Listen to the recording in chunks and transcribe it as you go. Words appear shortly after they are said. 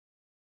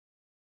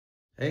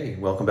Hey,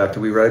 welcome back to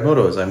We Ride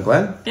Motos. I'm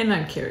Glenn. And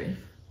I'm Carrie.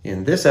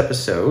 In this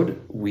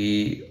episode,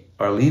 we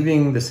are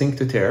leaving the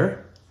Cinque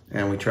Terre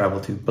and we travel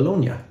to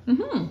Bologna.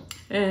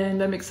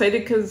 And I'm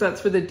excited because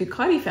that's where the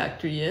Ducati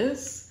factory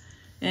is.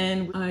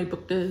 And I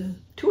booked a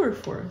tour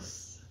for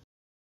us.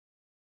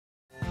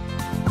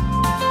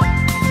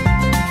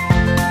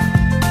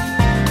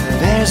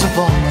 There's a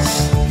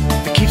voice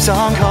that keeps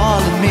on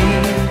calling me.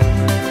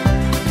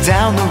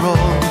 Down the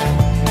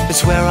road,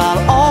 it's where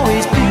I'll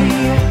always be.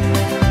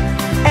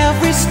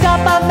 Every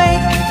stop I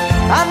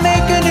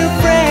make a new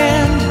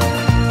friend.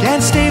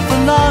 Can't stay for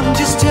long,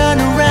 just turn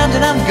around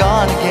and I'm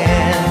gone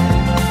again.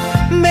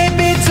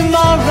 Maybe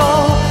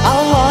tomorrow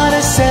I'll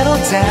wanna settle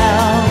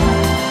down.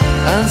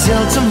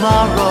 Until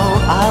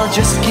tomorrow I'll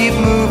just keep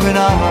moving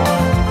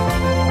on.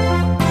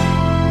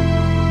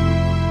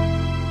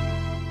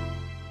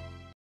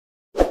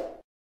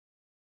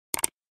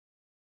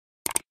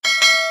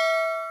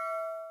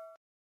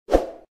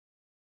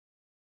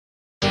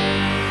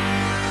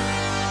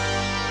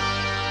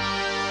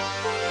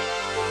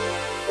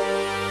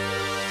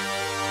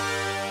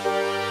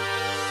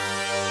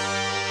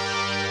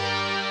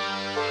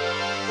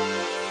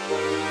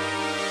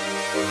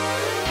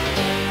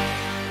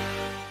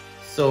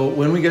 So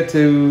when we get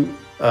to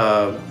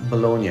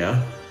Bologna,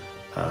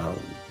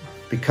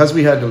 because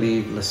we had to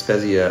leave La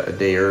Spezia a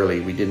day early,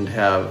 we didn't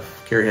have,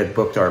 Carrie had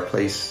booked our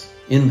place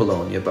in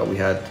Bologna, but we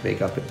had to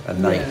make up a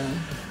night. Yeah.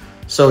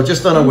 So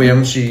just on a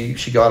whim, she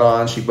got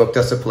on, she booked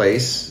us a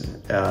place,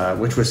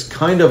 which was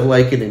kind of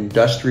like an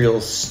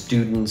industrial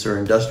students or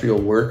industrial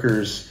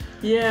workers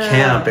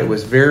camp. It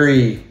was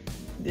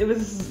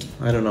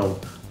I don't know,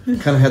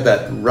 kind of had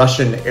that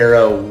Russian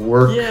era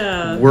work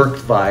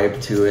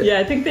vibe to it. Yeah,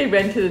 I think they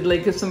rented,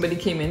 like if somebody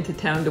came into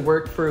town to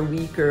work for a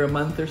week or a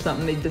month or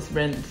something, they just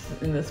rent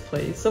in this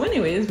place. So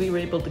anyways, we were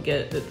able to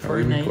get it for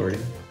a night. Recording?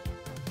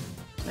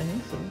 I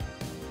think so.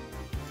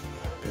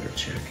 Better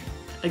check.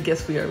 I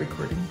guess we are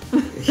recording.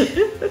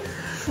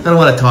 I don't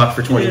want to talk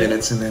for 20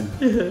 minutes and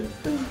then...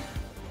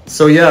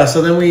 So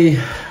then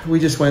we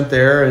just went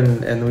there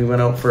and we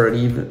went out for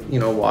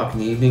an walk in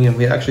the evening, and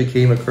we actually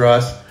came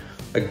across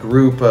a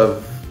group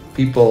of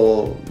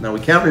people. Now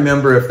we can't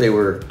remember if they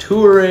were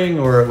touring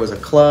or it was a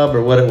club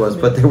or what it was,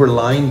 but they were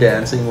line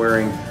dancing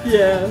wearing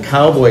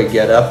cowboy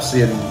get-ups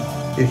in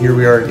here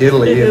we are in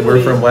Italy, and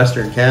we're from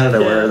Western Canada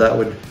where that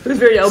would... It was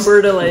very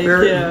Alberta-like,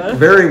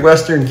 Very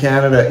Western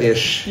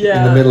Canada-ish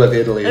in the middle of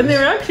Italy. And they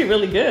were actually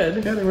really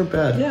good. Yeah, they weren't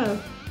bad. Yeah.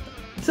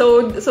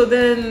 So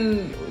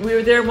then we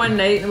were there one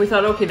night and we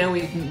thought, okay, now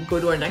we can go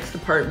to our next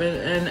apartment.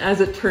 And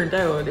as it turned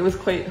out, it was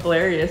quite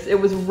hilarious. It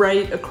was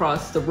right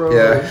across the road.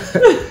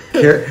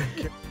 Yeah.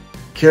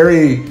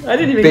 Carrie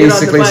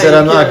basically said,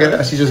 I'm not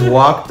gonna, she just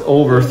walked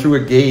over through a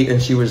gate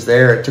and she was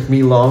there. It took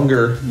me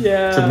longer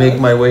to make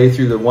my way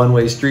through the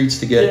one-way streets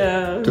to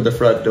get to the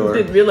front door.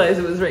 Didn't realize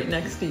it was right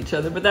next to each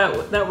other, but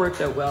that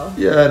worked out well.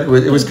 Yeah, it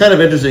was kind of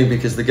interesting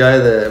because the guy,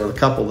 the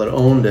couple that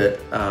owned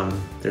it,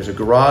 there's a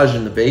garage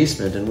in the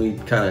basement, and we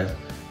kind of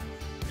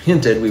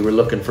hinted we were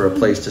looking for a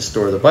place to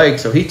store the bike.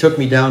 So he took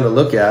me down to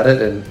look at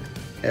it,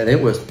 and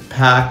it was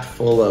packed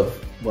full of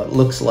what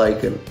looks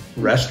like a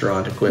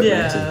restaurant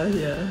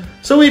equipment.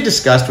 So we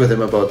discussed with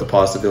him about the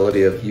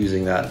possibility of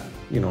using that,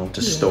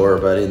 to store,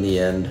 but in the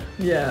end,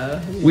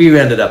 we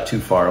ended up too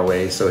far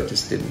away, so it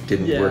just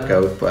didn't work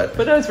out. But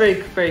that was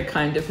very, very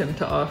kind of him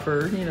to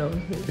offer,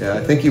 Yeah,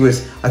 I think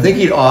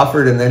he'd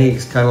offered, and then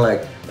he's kind of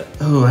like,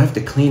 oh, I have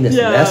to clean this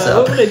mess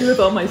up. What would I do with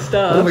all my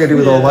stuff? What am I gonna do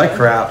with all my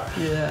crap?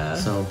 Yeah.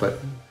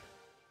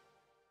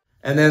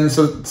 And then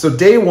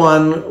day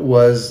one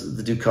was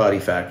the Ducati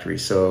factory.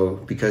 So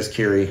because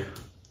Carrie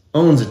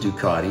owns a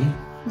Ducati,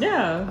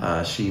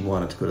 she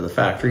wanted to go to the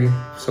factory.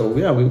 So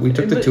we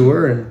took the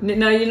tour. And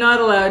now you're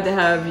not allowed to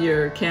have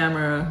your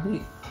camera,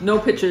 no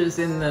pictures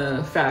in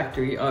the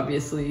factory.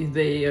 Obviously,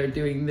 they are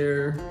doing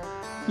their,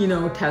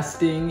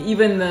 testing.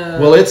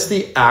 Well, it's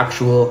the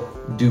actual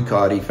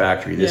Ducati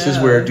factory. This is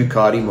where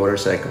Ducati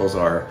motorcycles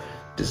are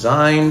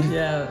designed.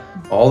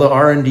 All the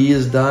R&D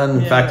is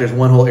done. In fact, there's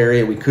one whole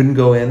area we couldn't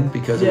go in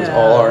because it was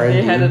all R&D.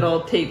 They had it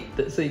all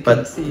taped so you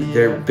couldn't see. But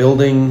they're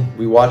building,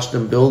 we watched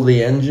them build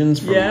the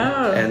engines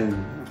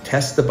and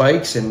test the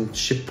bikes and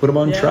put them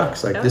on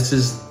trucks. This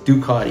is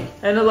Ducati.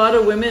 And a lot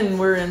of women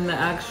were in the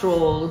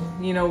actual,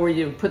 where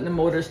you put the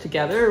motors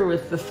together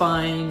with the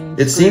fine.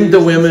 It seemed the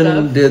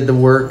women did the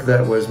work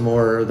that was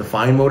more the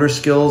fine motor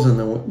skills, and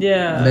the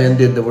men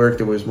did the work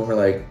that was more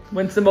like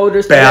once the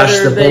motors bash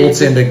the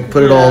bolts in to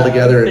put it all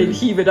together. They'd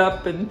heave it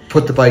up and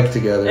put the bike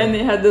together. And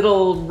they had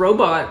little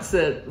robots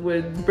that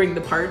would bring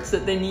the parts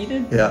that they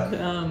needed.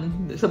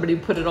 Somebody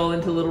put it all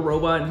into a little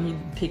robot, and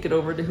he'd take it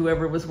over to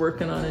whoever was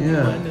working on it.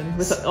 And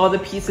with all the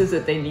pieces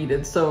that they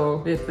needed.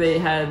 So if they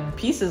had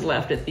pieces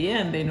left at the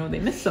end, they know they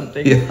missed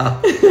something.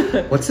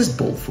 What's this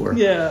bolt for?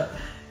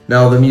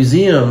 Now the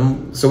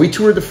museum, so we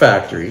toured the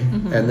factory,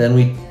 and then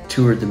we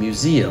toured the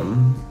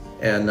museum.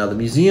 And now the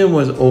museum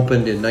was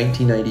opened in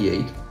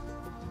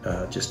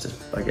 1998, just to,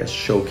 I guess,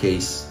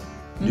 showcase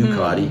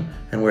Ducati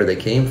and where they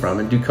came from.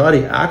 And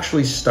Ducati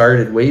actually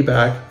started way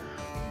back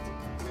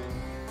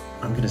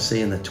I'm going to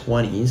say in the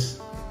 20s.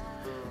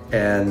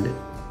 And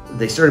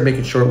they started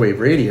making shortwave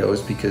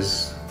radios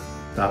because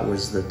that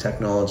was the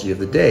technology of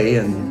the day.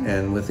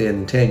 And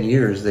within 10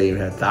 years, they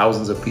had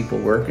thousands of people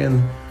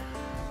working.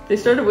 They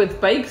started with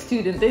bikes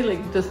too, didn't they?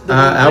 Like just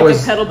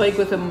a pedal bike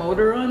with a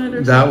motor on it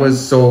or that something?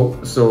 Was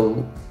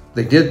so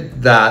they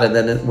did that, and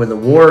then when the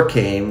war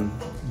came,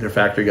 their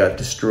factory got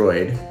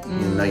destroyed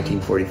in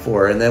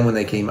 1944. And then when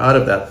they came out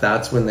of that,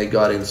 that's when they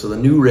got in. So the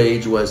new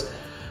rage was,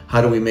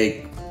 how do we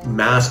make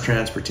mass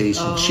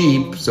transportation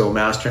cheap? So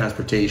mass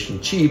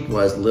transportation cheap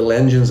was little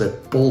engines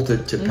that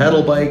bolted to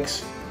pedal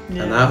bikes.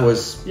 Yeah. And that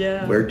was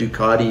where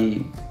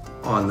Ducati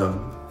on the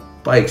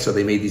bike. So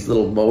they made these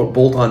little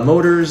bolt-on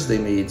motors, they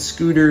made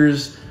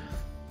scooters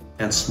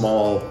and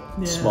small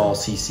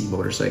cc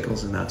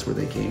motorcycles, and that's where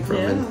they came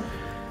from.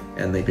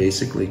 And they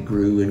basically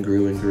grew and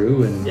grew and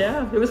grew. And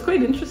yeah, it was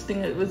quite interesting.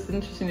 It was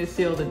interesting to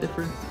see all the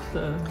different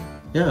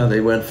yeah,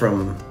 they went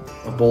from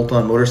a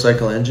bolt-on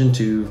motorcycle engine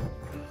to,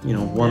 you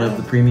know, one of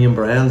the premium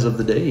brands of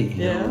the day,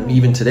 you know,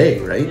 even today,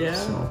 right? Yeah.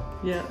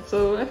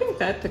 So I think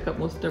that took up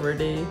most of our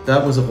day.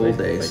 That was a whole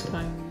day.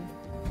 Time.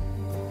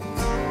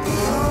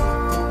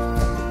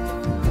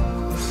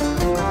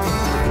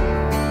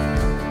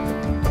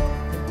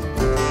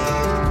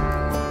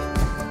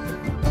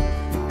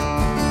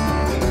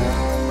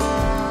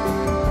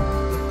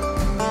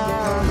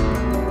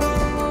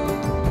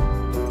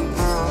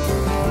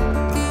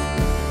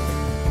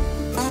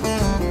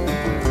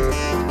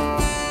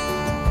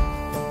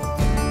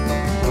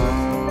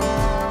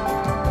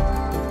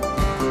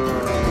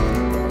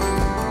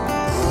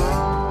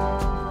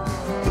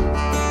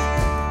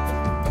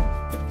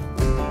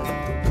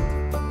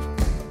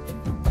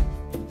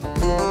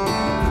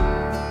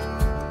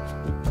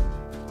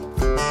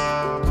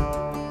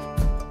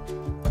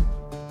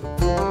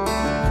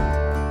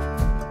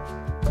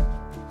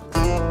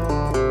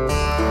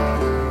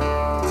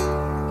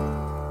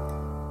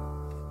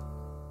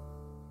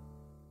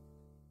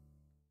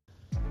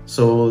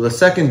 So the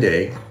second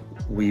day,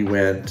 we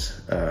went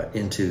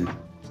into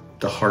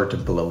the heart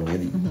of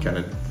Bologna, kind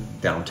of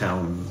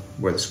downtown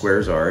where the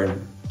squares are.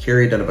 And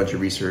Carrie had done a bunch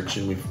of research,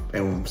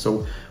 and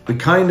so we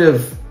kind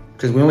of,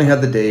 because we only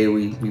had the day,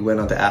 we went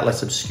onto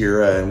Atlas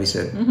Obscura and we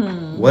said,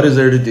 what is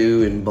there to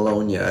do in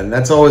Bologna? And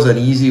that's always an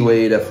easy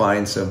way to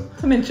find some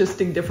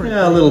interesting different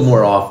a little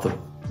more off the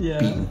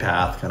beaten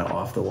path, kind of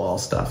off the wall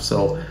stuff.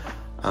 So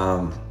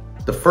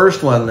the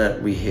first one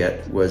that we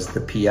hit was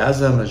the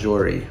Piazza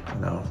Maggiore.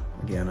 Now,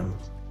 again,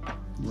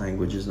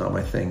 language is not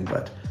my thing,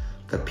 but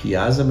the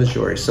Piazza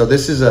Maggiore. So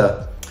this is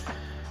I'm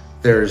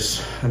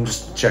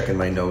just checking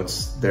my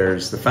notes.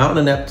 There's the Fountain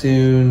of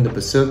Neptune, the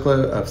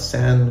Basilica of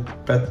San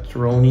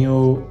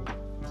Petronio,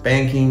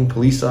 banking,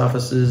 police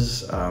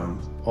offices,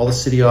 all the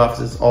city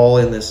offices, all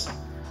in this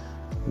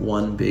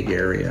one big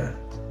area.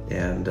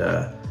 And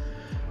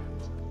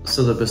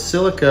so the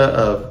Basilica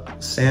of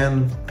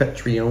San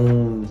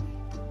Petronio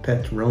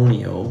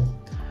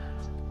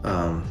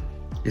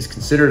is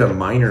considered a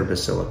minor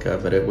basilica,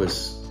 but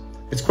it's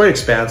quite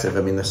expansive.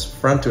 I mean, this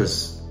front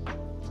was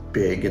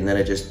big, and then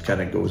it just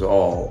kind of goes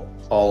all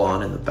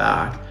on in the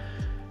back.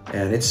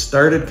 And it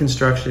started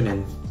construction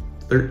in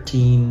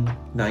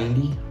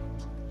 1390,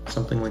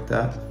 something like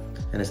that.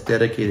 And it's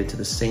dedicated to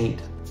the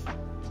Saint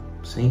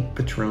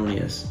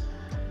Petronius.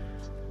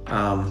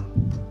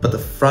 But the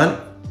front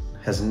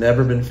has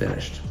never been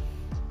finished.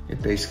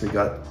 It basically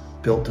got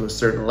built to a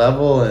certain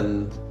level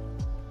and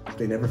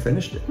they never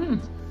finished it.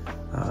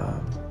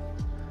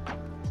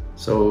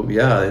 So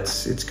yeah,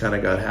 it's kind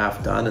of got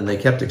half done, and they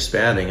kept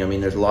expanding. I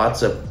mean, there's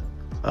lots of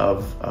I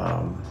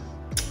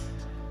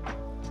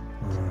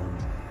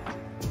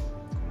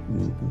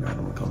don't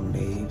want to call them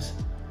naves.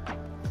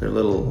 They're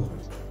little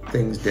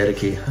things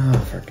dedicated. Oh,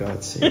 for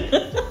God's sake.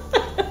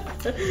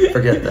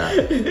 Forget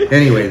that.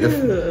 Anyway,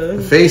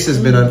 the face has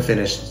been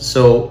unfinished.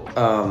 So,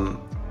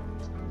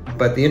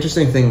 but the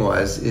interesting thing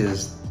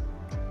is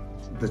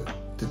the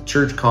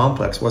church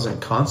complex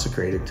wasn't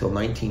consecrated till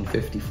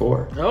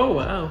 1954. Oh,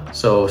 wow.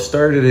 So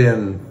started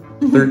in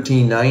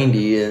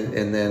 1390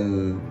 and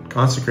then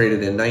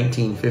consecrated in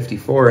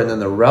 1954, and then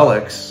the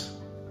relics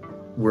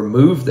were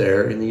moved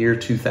there in the year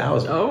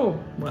 2000. Oh,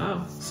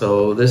 wow.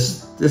 So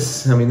this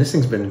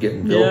thing's been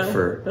getting built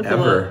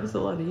forever. That's a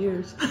lot of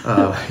years.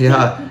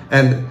 Yeah,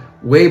 and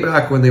way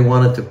back when they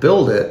wanted to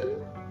build it,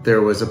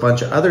 there was a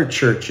bunch of other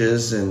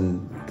churches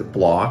and the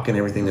block and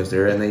everything that was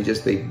there, and they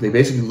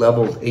basically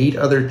leveled 8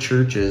 other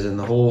churches in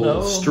the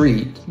whole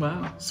street.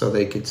 Wow. So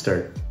they could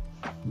start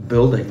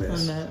building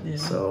this. That, yeah.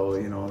 So,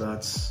 you know,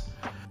 that's...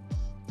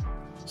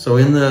 So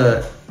in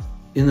the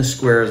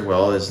square as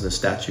well is the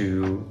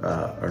statue,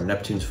 or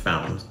Neptune's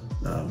fountain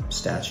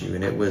statue,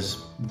 and it was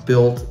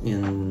built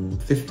in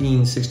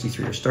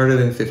 1563, or started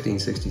in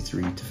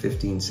 1563 to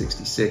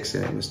 1566,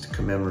 and it was to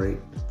commemorate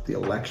the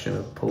election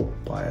of Pope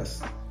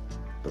Pius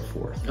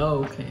IV.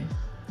 Oh, okay.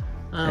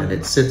 And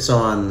it sits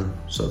on,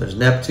 so there's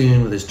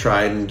Neptune with his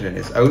trident, and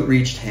his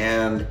outreached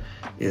hand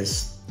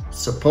is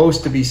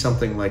supposed to be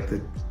something like the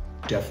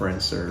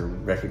deference or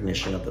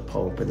recognition of the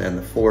Pope. And then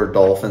the 4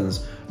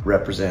 dolphins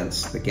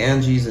represents the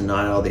Ganges, the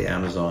Nile, the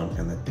Amazon,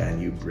 and the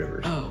Danube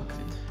rivers. Oh,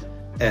 okay.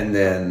 And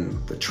then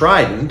the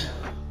trident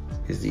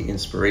is the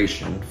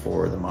inspiration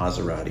for the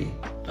Maserati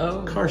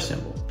car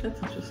symbol.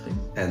 That's interesting.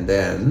 And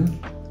then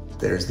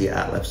there's the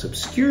Atlas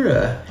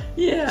Obscura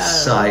Yeah.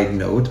 side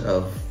note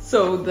of...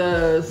 So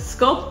the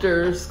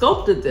sculptor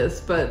sculpted this,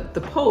 but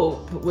the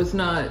Pope was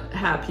not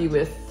happy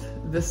with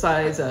the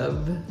size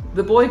of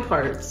the boy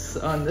parts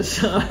on the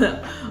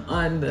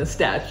on the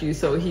statue,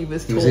 so he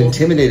was told... He was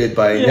intimidated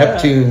by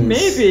Neptune's...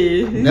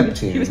 Maybe.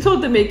 Neptune. He was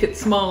told to make it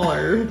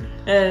smaller,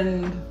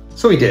 and...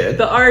 So he did.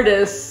 The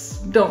artists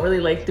don't really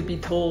like to be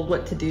told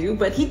what to do,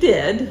 but he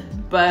did.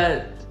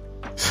 But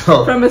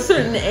from a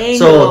certain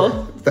angle...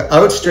 So the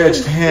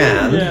outstretched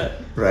hand,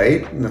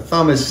 right? And the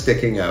thumb is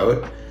sticking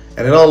out.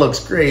 And it all looks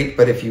great,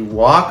 but if you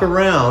walk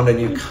around and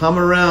you come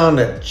around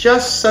at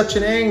just such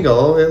an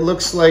angle, it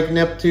looks like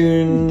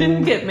Neptune...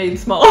 Didn't get made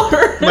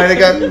smaller. Might have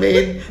gotten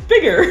made...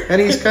 bigger. And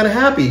he's kind of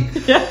happy.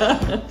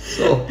 Yeah.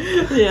 So,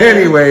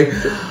 anyway.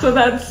 So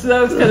that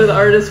was kind of the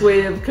artist's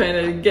way of kind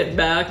of getting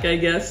back, I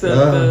guess,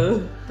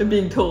 of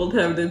being told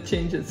how to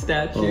change its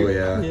statue. Oh,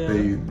 yeah.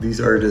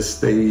 These artists,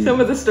 they... Some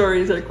of the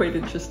stories are quite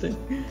interesting.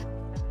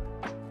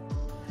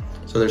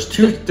 So there's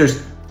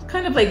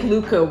kind of like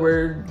Lucca,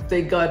 where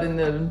they got in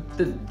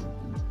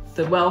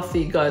the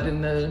wealthy got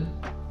in the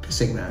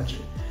pissing match.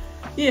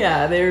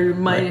 Yeah,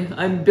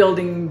 I'm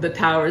building the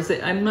towers.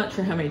 I'm not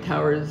sure how many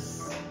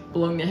towers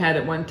Bologna had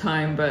at one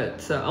time,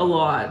 but a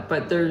lot.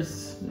 But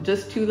there's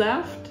just 2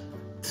 left.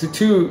 So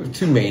two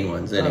main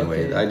ones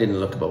anyway. Okay. I didn't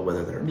look about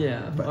whether they're...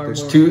 Yeah, but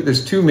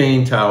there's two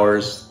main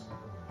towers.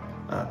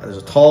 There's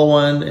a tall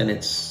one, and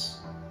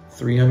it's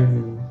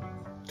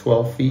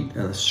 312 feet,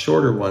 and a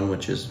shorter one,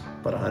 which is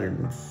about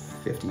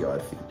 150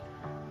 odd feet.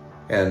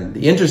 And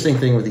the interesting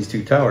thing with these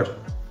 2 towers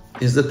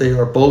is that they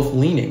are both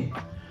leaning,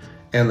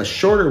 and the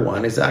shorter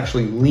one is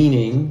actually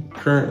leaning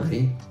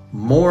currently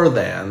more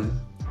than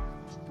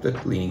the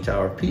Leaning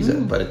Tower of Pisa,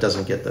 but it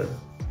doesn't get the,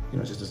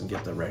 it just doesn't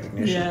get the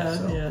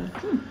recognition.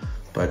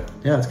 But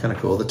yeah, it's kind of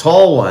cool. The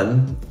tall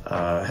one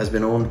has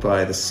been owned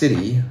by the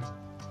city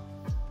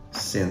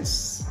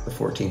since the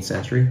 14th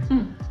century,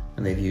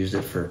 and they've used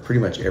it for pretty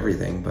much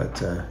everything,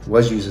 but it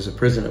was used as a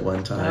prison at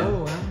one time.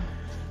 Oh, wow.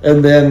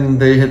 And then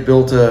they had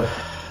built a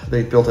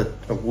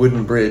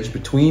wooden bridge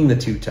between the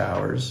 2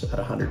 towers at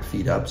 100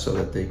 feet up so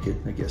that they could,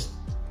 I guess,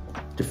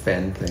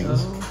 defend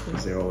things,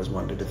 because they always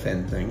wanted to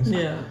defend things.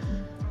 Yeah.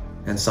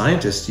 And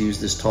scientists use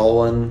this tall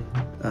one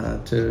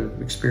to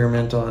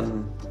experiment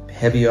on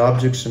heavy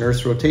objects in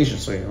Earth's rotation,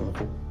 so the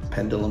whole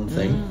pendulum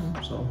thing.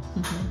 So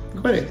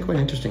quite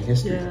interesting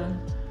history. Yeah.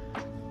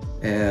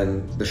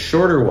 And the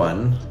shorter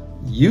one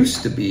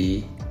used to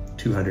be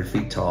 200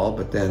 feet tall,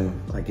 but then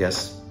I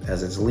guess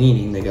as it's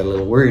leaning, they got a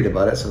little worried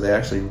about it, so they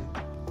actually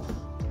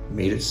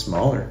made it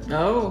smaller.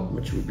 Oh.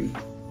 Which would be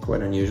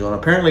quite unusual. And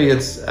apparently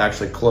it's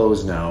actually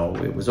closed now.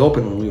 It was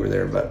open when we were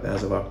there, but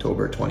as of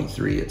October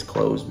 23, it's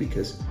closed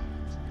because...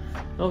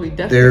 Well, we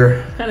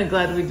definitely kind of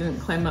glad we didn't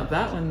climb up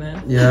that one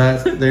then. Yeah,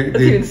 that's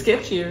even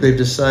sketchier. They've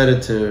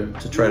decided to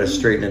try to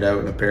straighten it out,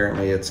 and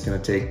apparently it's going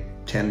to take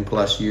 10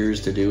 plus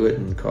years to do it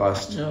and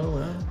cost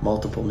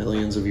multiple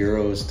millions of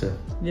euros to...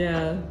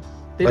 Yeah.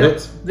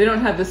 They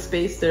don't have the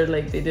space there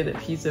like they did at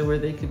Pisa, where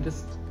they could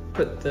just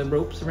put the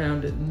ropes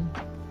around it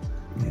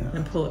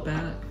and pull it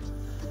back.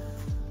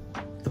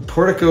 The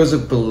porticoes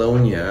of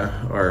Bologna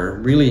are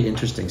really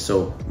interesting.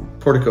 So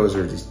porticoes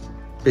are these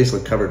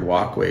basically covered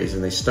walkways,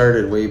 and they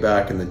started way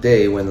back in the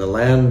day when the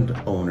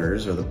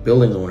landowners or the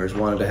building owners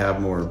wanted to have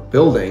more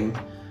building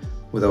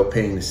without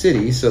paying the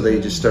city, so they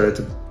just started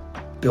to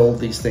build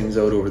these things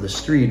out over the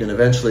street, and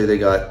eventually they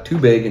got too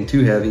big and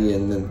too heavy,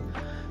 and then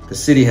the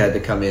city had to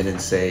come in and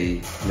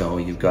say, no,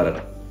 you've got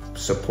to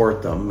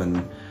support them,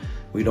 and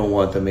we don't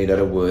want them made out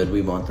of wood,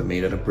 we want them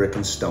made out of brick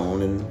and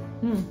stone.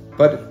 And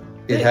but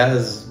it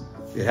has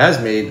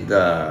made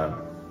a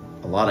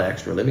lot of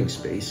extra living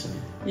space.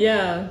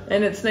 Yeah,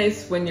 and it's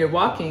nice when you're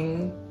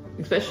walking,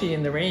 especially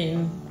in the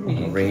rain.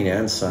 Rain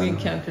and sun. We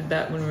encountered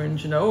that when we were in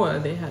Genoa.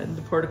 They had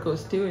the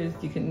porticos too.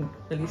 You can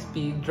at least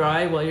be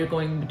dry while you're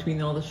going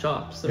between all the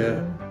shops. So.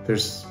 Yeah,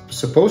 there's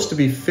supposed to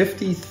be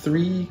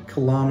 53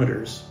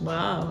 kilometers.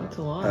 Wow, that's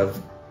a lot.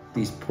 Of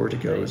these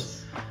porticos.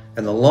 Nice.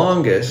 And the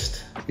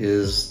longest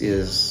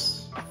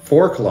is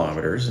 4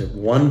 kilometers,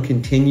 one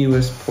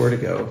continuous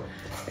portico,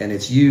 and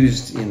it's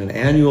used in an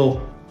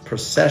annual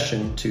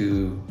procession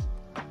to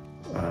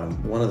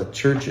one of the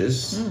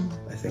churches,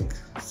 I think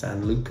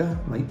San Luca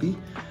might be.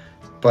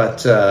 But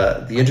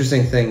the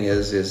interesting thing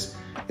is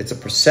it's a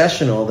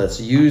processional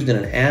that's used in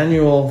an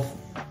annual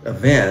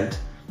event,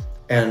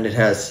 and it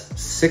has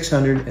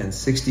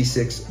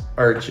 666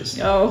 arches.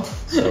 Oh,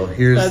 so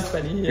here's that's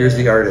funny. Yeah. Here's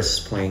the artists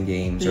playing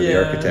games, or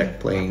the architect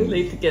playing.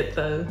 They like to get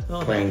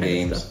all playing that kind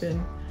games. Of stuff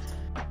in.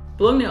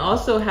 Bologna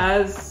also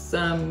has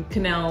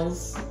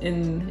canals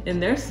in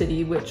their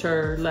city which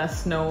are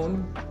less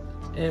known.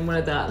 And one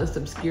of the Atlas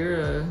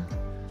Obscura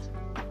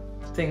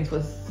things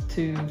was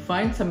to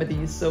find some of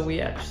these. So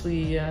we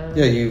actually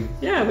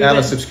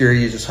Atlas Obscura,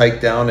 you just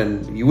hike down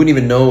and you wouldn't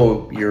even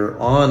know you're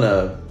on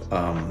a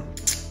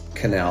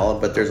canal,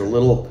 but there's a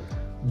little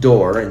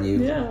door and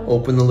you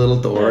open the little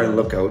door and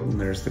look out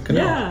and there's the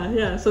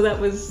canal. So that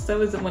was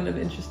one of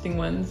the interesting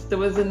ones. There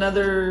was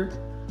another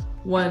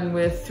one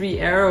with 3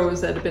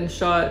 arrows that had been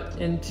shot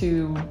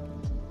into,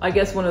 I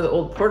guess, one of the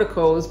old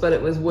porticoes, but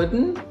it was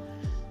wooden.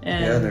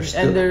 And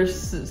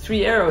there's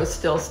 3 arrows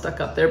still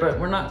stuck up there, but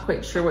we're not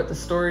quite sure what the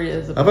story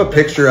is about. I have a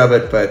picture of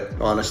it, but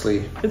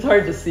honestly, it's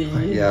hard to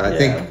see. I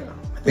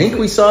think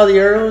we saw the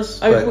arrows.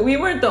 But we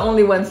weren't the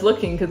only ones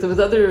looking, because there was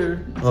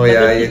other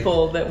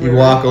people that were... You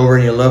walk over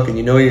and you look and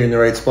you know you're in the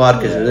right spot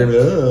because you're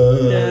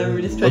there.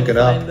 Everybody's trying to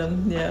find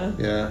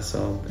them.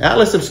 So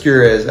Atlas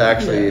Obscura is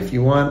actually, if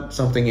you want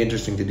something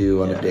interesting to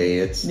do on a day,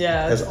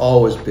 has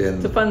always been...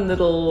 It's a fun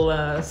little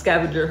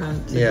scavenger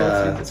hunt to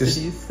go through the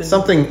cities. And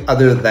something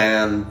other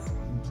than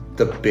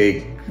the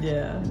big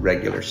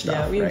regular stuff.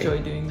 Yeah, we enjoy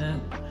doing that.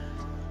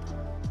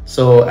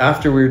 So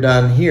after we're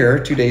done here,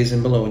 2 days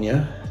in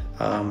Bologna,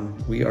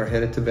 we are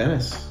headed to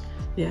Venice.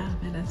 Yeah,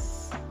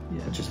 Venice.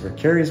 Yeah. Which is where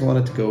Carrie's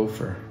wanted to go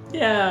for.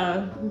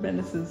 Yeah,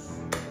 Venice is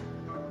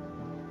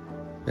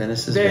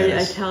very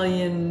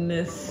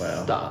Italianist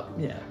stop.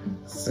 Yeah.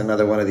 It's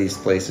another one of these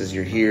places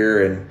you're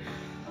here and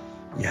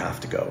you have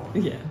to go.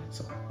 Yeah.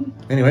 So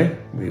anyway,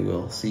 we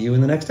will see you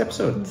in the next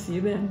episode. See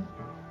you then.